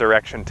a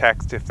resurrection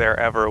text if there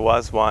ever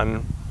was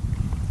one.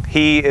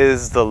 He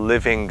is the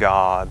living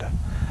God.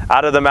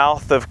 Out of the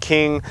mouth of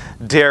King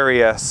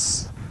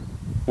Darius,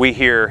 we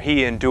hear,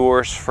 he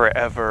endures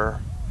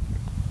forever.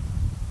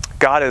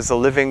 God is a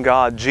living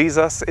God.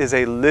 Jesus is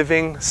a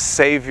living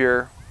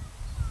Savior.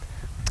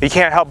 You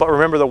can't help but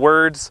remember the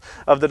words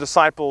of the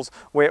disciples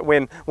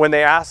when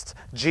they asked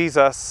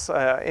Jesus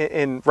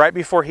right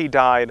before he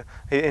died,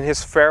 in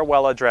his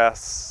farewell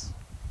address.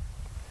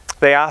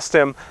 They asked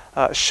him,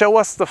 show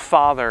us the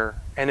Father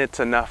and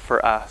it's enough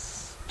for us.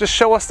 Just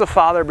show us the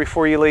Father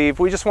before you leave.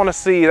 We just want to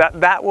see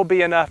that will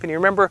be enough. And you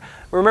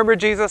remember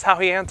Jesus, how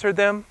he answered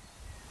them?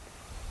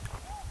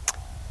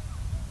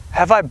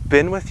 Have I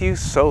been with you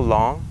so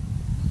long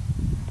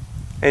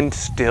and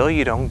still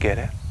you don't get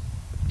it?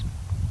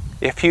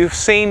 If you've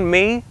seen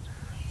me,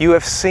 you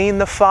have seen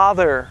the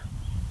Father.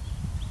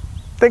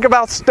 Think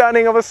about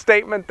stunning of a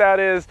statement that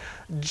is.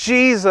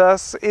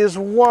 Jesus is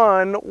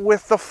one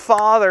with the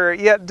Father,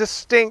 yet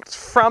distinct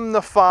from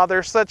the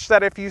Father, such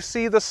that if you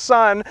see the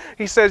Son,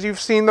 he says you've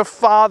seen the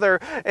Father.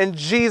 And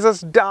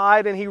Jesus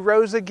died and he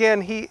rose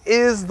again. He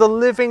is the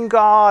living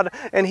God,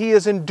 and he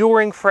is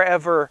enduring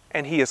forever,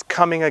 and he is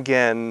coming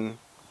again.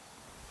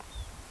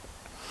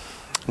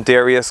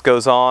 Darius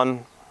goes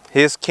on,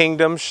 his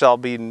kingdom shall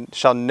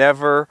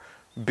never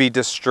be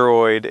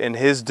destroyed, and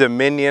his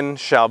dominion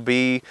shall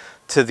be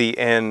to the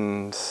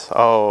end.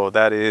 Oh,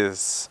 that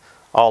is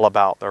all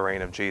about the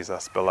reign of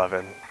Jesus,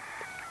 beloved.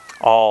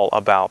 All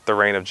about the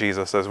reign of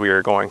Jesus, as we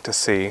are going to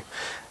see.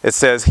 It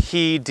says,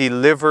 he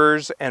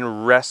delivers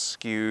and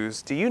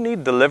rescues. Do you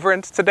need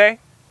deliverance today?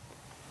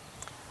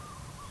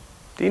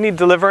 Do you need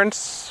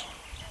deliverance?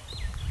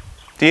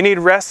 Do you need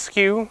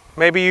rescue?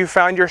 Maybe you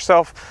found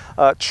yourself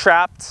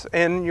trapped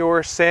in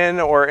your sin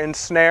or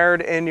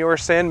ensnared in your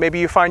sin. Maybe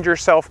you find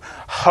yourself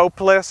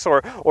hopeless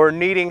or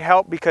needing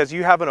help because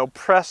you have an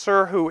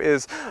oppressor who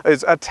is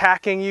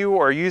attacking you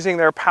or using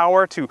their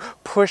power to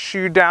push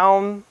you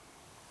down.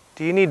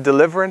 Do you need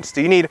deliverance?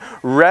 Do you need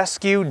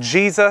rescue?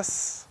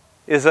 Jesus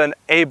is an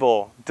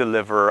able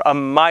deliverer, a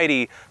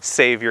mighty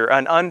Savior,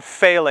 an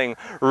unfailing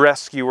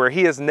rescuer.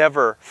 He has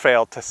never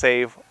failed to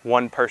save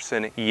one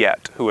person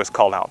yet who has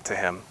called out to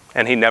him,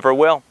 and he never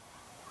will.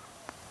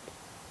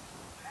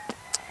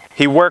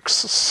 He works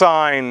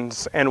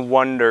signs and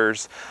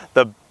wonders.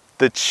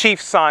 The chief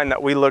sign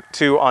that we look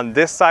to on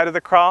this side of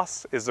the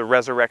cross is the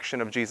resurrection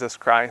of Jesus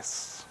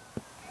Christ.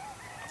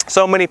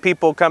 So many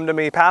people come to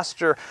me,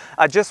 Pastor,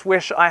 I just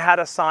wish I had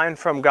a sign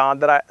from God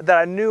that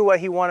I knew what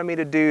he wanted me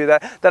to do,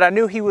 that I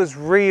knew he was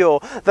real,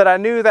 that I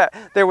knew that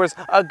there was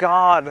a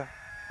God.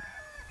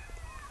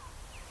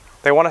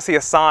 They want to see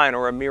a sign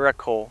or a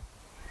miracle.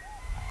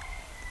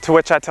 To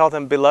which I tell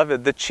them,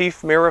 beloved, the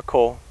chief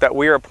miracle that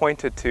we are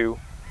pointed to,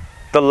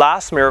 the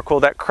last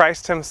miracle that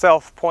Christ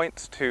himself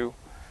points to,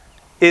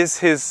 is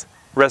his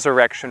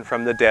resurrection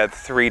from the dead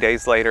 3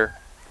 days later.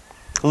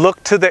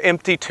 Look to the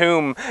empty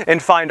tomb and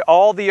find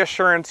all the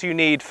assurance you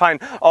need. Find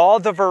all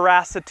the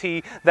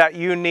veracity that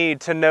you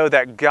need to know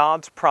that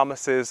God's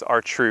promises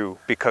are true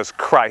because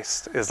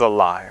Christ is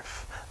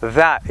alive.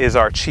 That is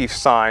our chief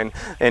sign,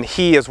 and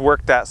he has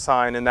worked that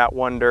sign and that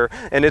wonder,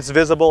 and it's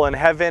visible in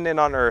heaven and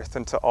on earth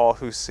and to all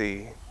who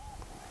see.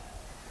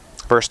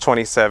 Verse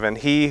 27,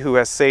 he who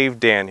has saved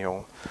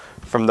Daniel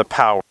from the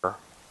power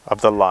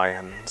of the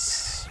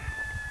lions.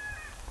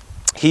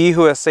 He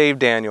who has saved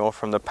Daniel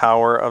from the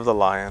power of the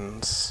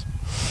lions.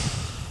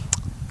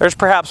 There's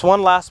perhaps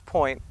one last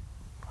point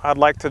I'd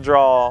like to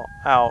draw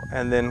out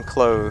and then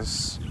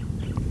close.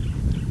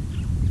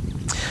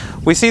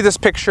 We see this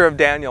picture of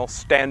Daniel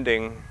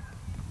standing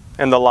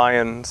in the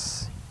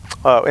lion's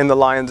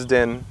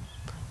den,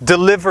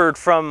 delivered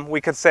from, we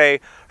could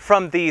say,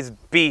 from these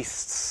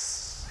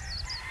beasts,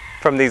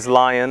 from these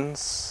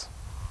lions.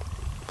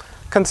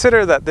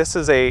 Consider that this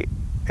is a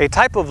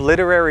type of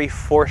literary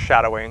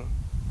foreshadowing.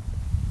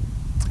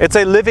 It's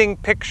a living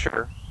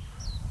picture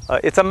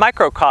It's a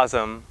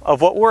microcosm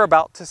of what we're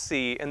about to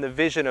see in the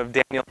vision of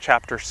Daniel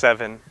chapter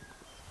 7,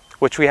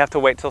 which we have to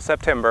wait till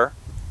September,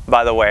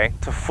 by the way,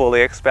 to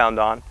fully expound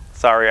on.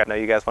 Sorry, I know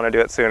you guys want to do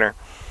it sooner.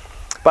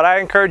 But I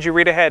encourage you,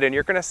 read ahead, and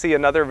you're going to see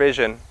another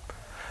vision.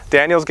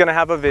 Daniel's going to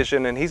have a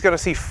vision, and he's going to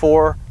see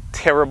 4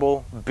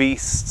 terrible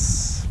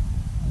beasts.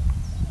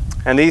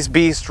 And these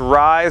beasts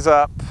rise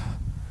up,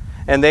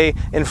 and they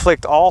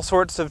inflict all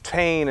sorts of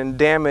pain and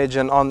damage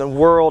on the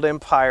world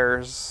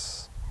empires.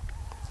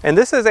 And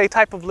this is a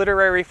type of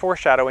literary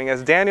foreshadowing.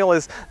 As Daniel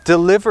is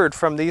delivered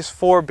from these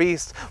 4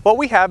 beasts, what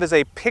we have is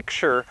a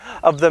picture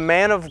of the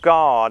man of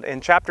God. In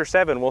chapter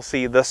 7, we'll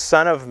see the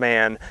Son of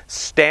Man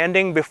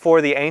standing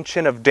before the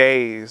Ancient of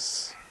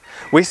Days.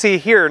 We see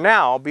here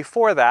now,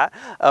 before that,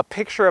 a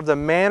picture of the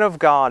man of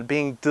God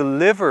being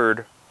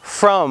delivered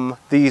from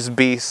these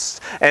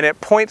beasts. And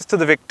it points to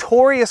the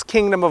victorious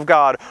kingdom of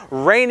God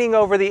reigning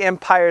over the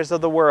empires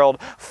of the world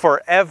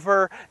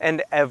forever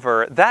and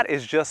ever. That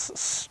is just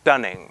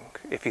stunning,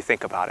 if you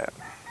think about it.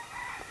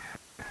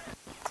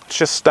 It's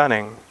just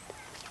stunning.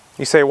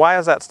 You say, why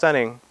is that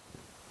stunning?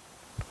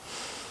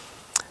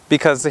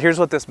 Because here's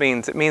what this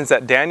means. It means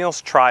that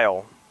Daniel's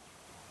trial,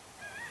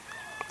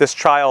 this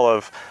trial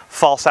of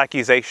false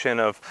accusation,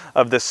 of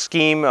this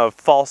scheme of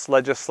false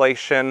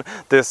legislation,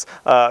 this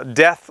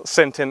death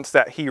sentence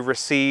that he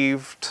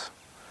received,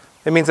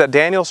 it means that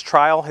Daniel's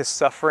trial, his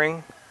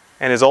suffering,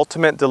 and his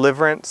ultimate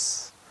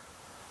deliverance,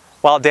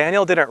 while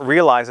Daniel didn't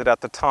realize it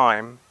at the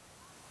time,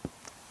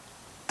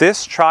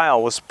 this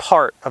trial was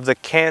part of the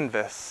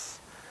canvas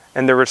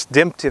and the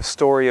redemptive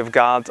story of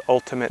God's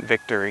ultimate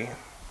victory.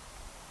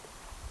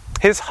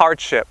 His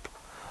hardship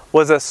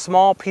was a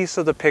small piece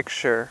of the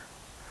picture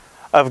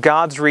of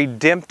God's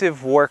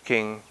redemptive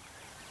working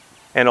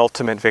and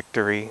ultimate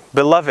victory.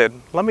 Beloved,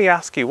 let me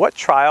ask you, what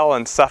trial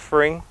and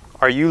suffering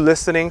are you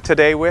listening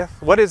today with?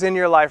 What is in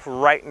your life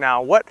right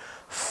now? What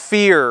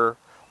fear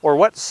or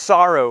what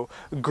sorrow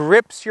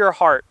grips your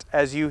heart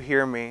as you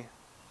hear me?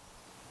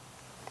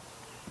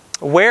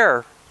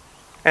 Where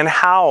and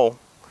how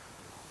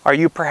are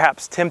you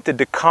perhaps tempted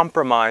to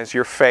compromise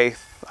your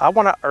faith? I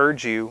want to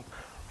urge you,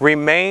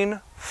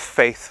 remain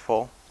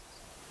faithful.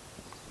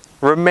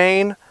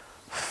 Remain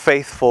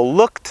faithful.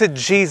 Look to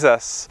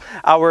Jesus,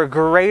 our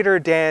greater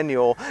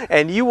Daniel,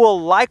 and you will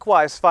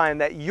likewise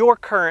find that your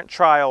current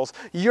trials,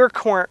 your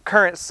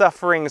current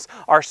sufferings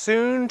are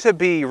soon to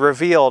be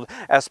revealed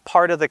as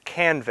part of the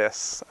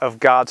canvas of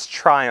God's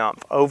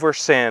triumph over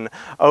sin,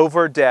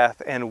 over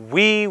death, and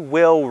we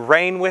will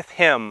reign with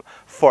Him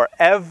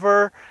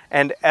forever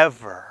and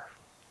ever.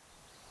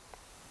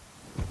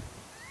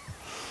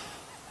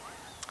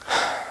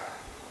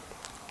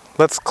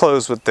 Let's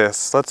close with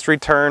this. Let's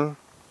return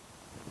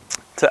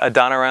to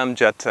Adoniram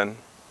Judson,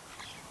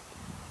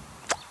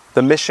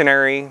 the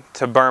missionary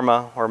to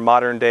Burma, or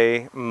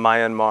modern-day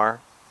Myanmar.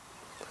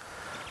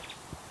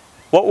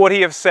 What would he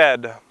have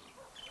said?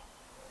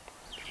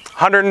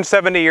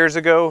 170 years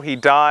ago, he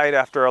died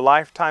after a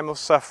lifetime of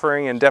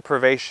suffering and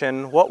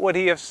deprivation. What would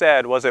he have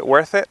said? Was it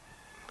worth it?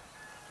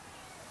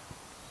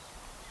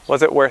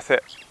 Was it worth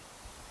it?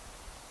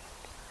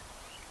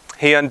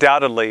 He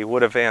undoubtedly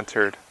would have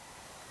answered,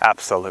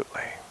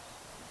 absolutely.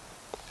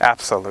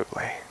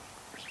 Absolutely.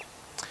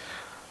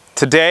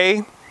 Today,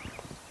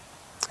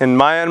 in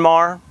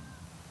Myanmar,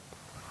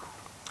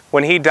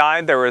 when he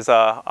died, there was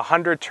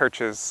 100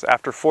 churches.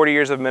 After 40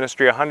 years of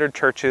ministry, 100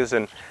 churches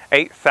and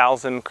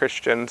 8,000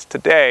 Christians.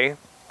 Today,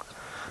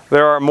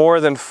 there are more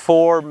than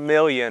 4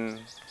 million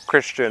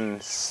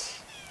Christians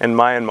in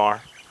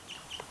Myanmar.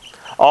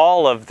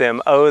 All of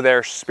them owe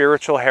their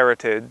spiritual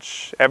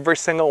heritage, every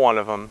single one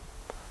of them,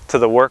 to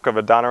the work of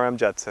Adoniram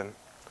Judson.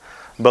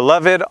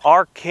 Beloved,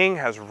 our King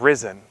has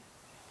risen.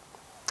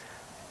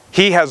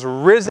 He has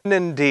risen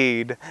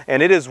indeed,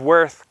 and it is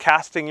worth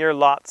casting your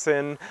lots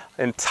in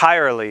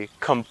entirely,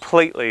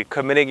 completely,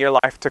 committing your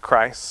life to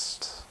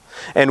Christ.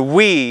 And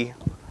we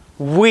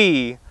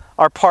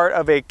are part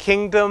of a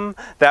kingdom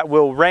that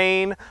will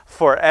reign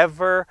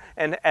forever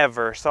and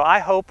ever. So I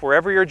hope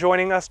wherever you're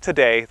joining us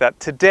today, that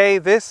today,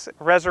 this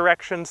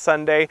Resurrection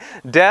Sunday,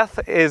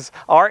 death is,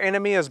 our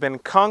enemy has been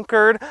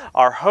conquered,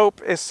 our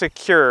hope is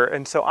secure.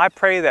 And so I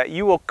pray that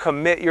you will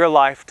commit your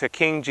life to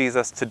King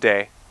Jesus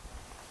today.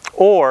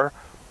 Or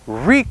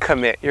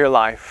recommit your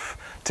life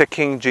to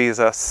King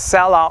Jesus.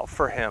 Sell out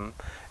for Him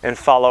and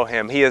follow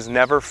Him. He has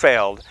never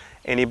failed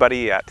anybody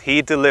yet.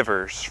 He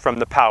delivers from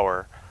the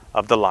power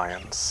of the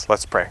lions.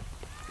 Let's pray.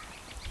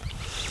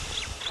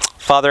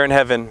 Father in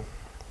heaven,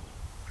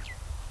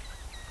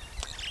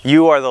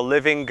 you are the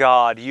living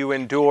God. You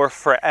endure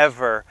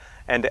forever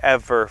and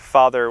ever.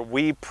 Father,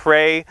 we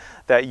pray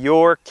that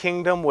your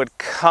kingdom would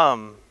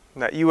come,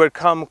 that you would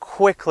come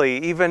quickly,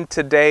 even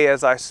today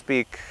as I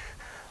speak.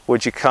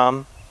 Would you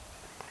come?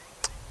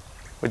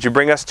 Would you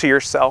bring us to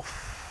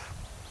yourself?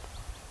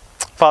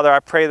 Father, I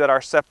pray that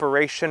our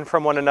separation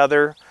from one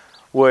another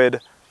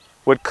would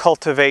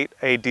cultivate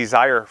a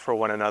desire for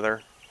one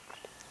another,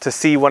 to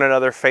see one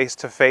another face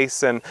to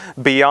face, and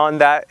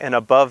beyond that and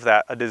above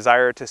that, a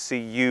desire to see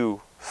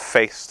you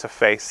face to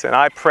face. And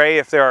I pray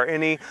if there are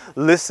any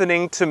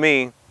listening to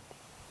me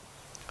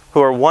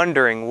who are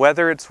wondering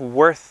whether it's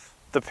worth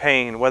the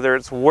pain, whether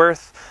it's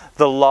worth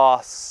the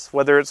loss,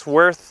 whether it's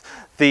worth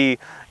the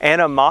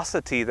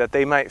animosity that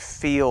they might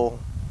feel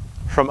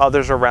from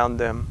others around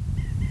them,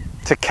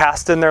 to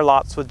cast in their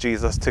lots with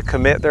Jesus, to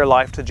commit their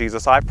life to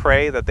Jesus, I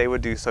pray that they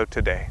would do so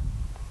today.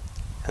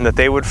 And that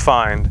they would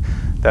find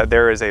that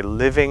there is a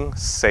living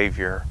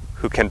Savior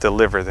who can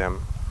deliver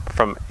them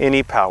from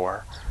any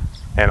power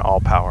and all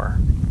power.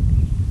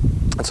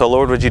 And so,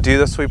 Lord, would you do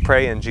this, we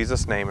pray, in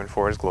Jesus' name and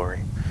for his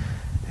glory.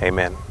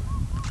 Amen.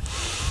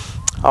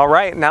 All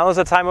right, now is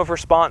a time of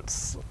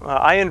response.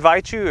 I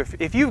invite you,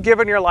 if you've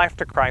given your life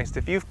to Christ,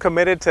 if you've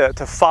committed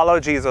to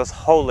follow Jesus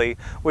wholly,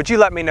 would you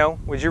let me know?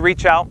 Would you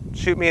reach out,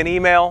 shoot me an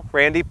email,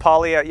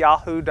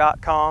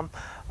 randypauley@yahoo.com.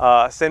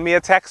 Send me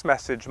a text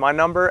message. My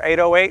number,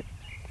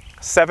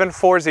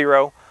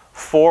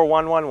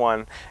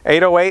 808-740-4111.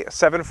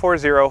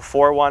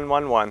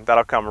 808-740-4111.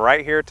 That'll come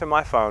right here to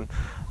my phone.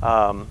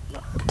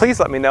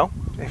 Please let me know.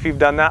 If you've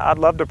done that, I'd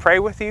love to pray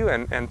with you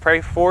and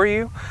pray for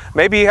you.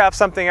 Maybe you have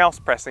something else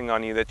pressing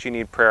on you that you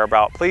need prayer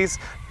about. Please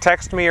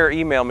text me or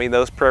email me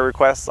those prayer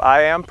requests.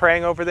 I am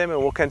praying over them and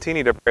will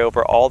continue to pray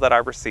over all that I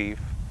receive.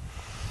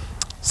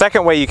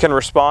 Second way you can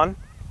respond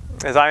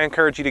is I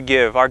encourage you to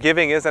give. Our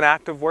giving is an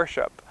act of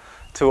worship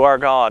to our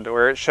God,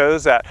 where it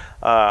shows that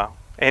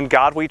in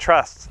God we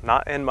trust,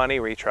 not in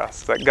money we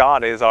trust, that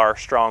God is our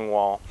strong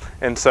wall.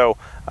 And so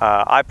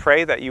I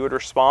pray that you would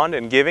respond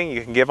in giving.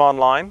 You can give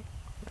online.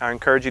 I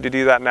encourage you to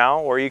do that now,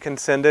 or you can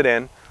send it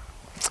in.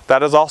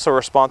 That is also a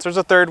response. There's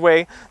a third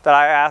way that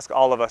I ask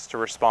all of us to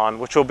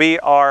respond, which will be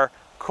our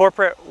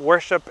corporate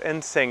worship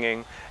and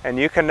singing. And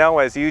you can know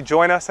as you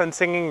join us in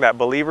singing that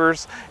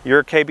believers,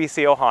 your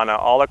KBC Ohana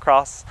all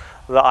across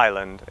the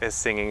island is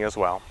singing as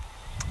well.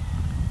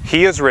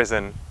 He is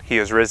risen. He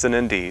is risen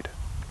indeed.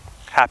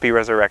 Happy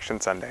Resurrection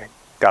Sunday.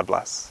 God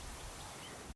bless.